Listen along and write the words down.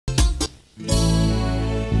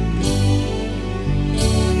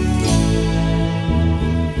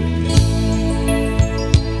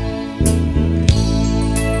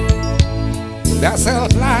That's a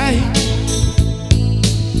life,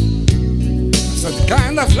 such a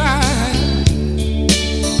kind of life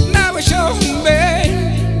never shows me.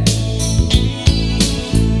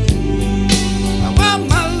 I want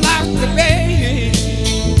my life to be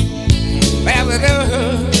never do,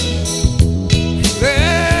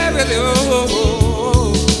 never do.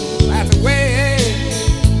 That's the way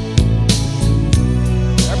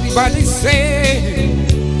everybody say.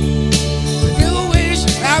 You wish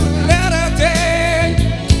I would let her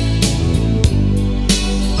day.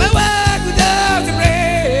 Well, what could I do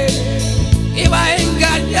if I ain't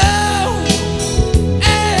got you?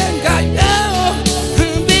 Ain't got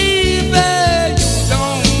you, baby. You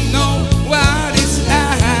don't know what it's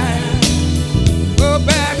like. Oh,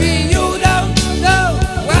 baby, you don't know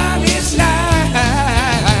what it's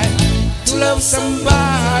like to love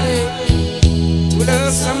somebody, to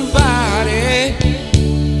love somebody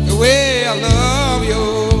the way I love you.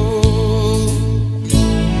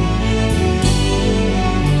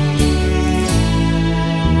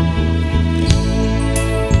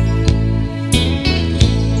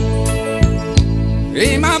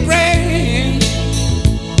 In my brain,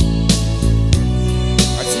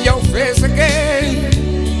 I see your face again.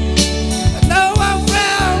 I know I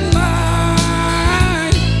found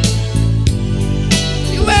mine.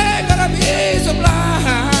 You ain't gonna be so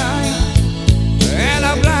blind, and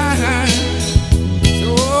I'm blind,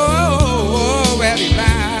 so very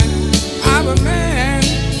blind. I'm a man.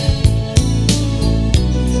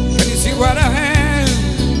 Can you see what I have?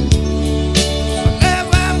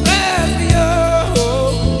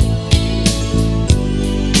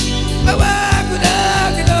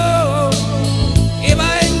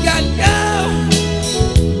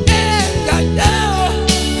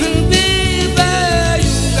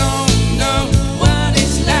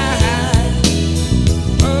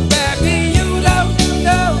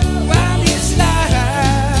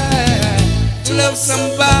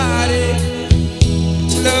 Somebody,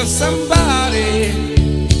 to love somebody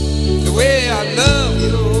the way I love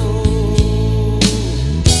you.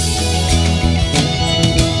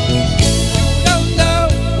 You don't know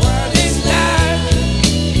what it's like,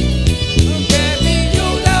 baby. You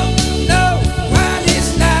don't know what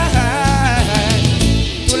it's like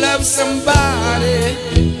to love somebody,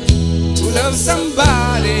 to love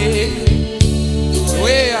somebody the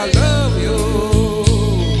way I love you.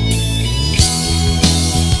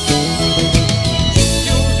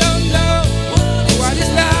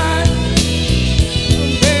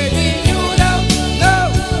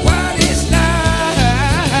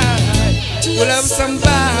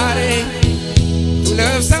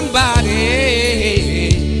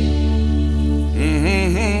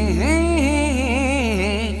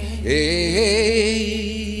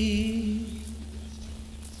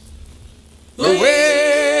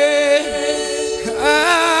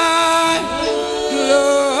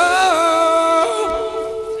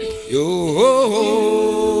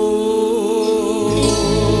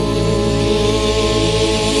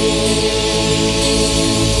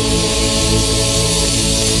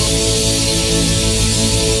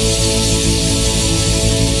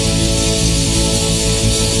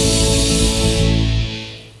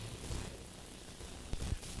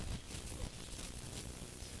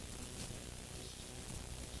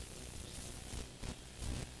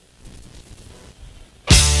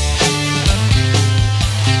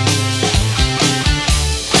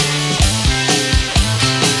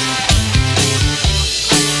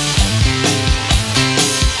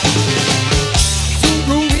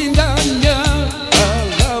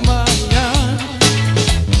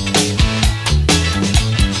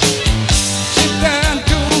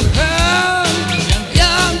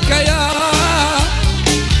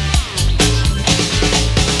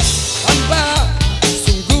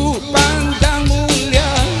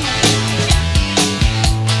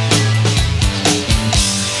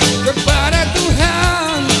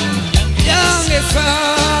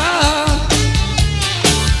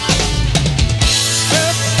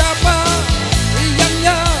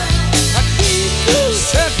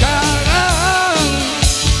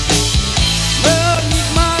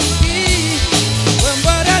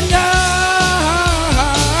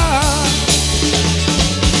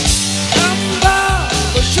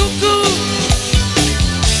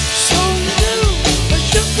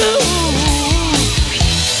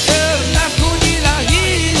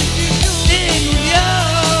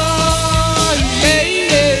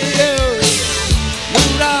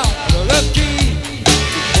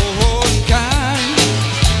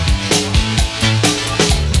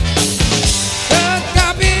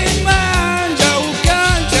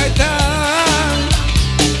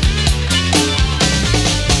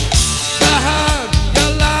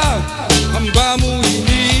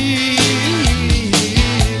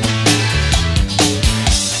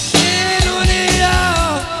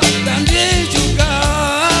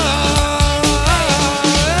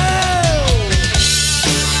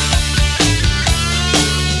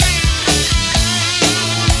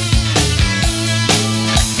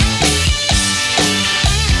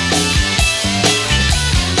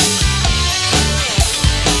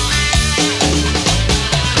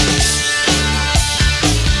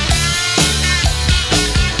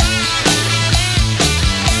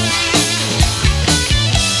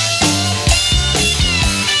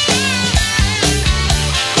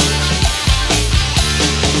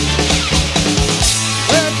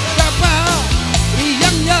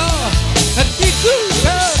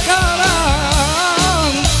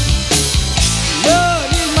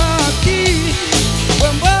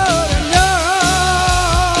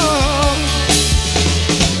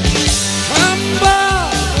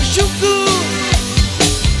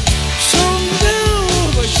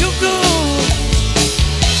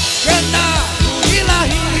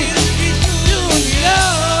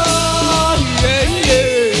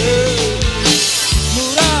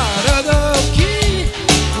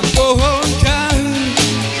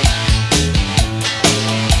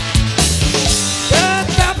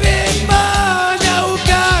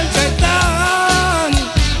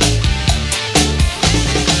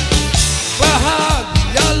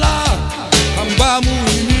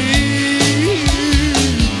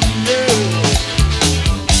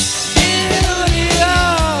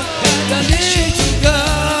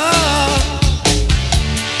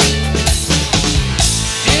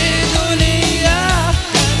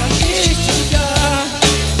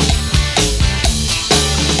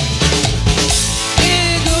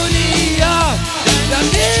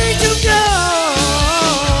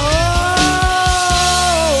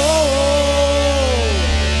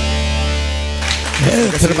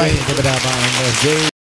 terbaik kepada Abang MFJ.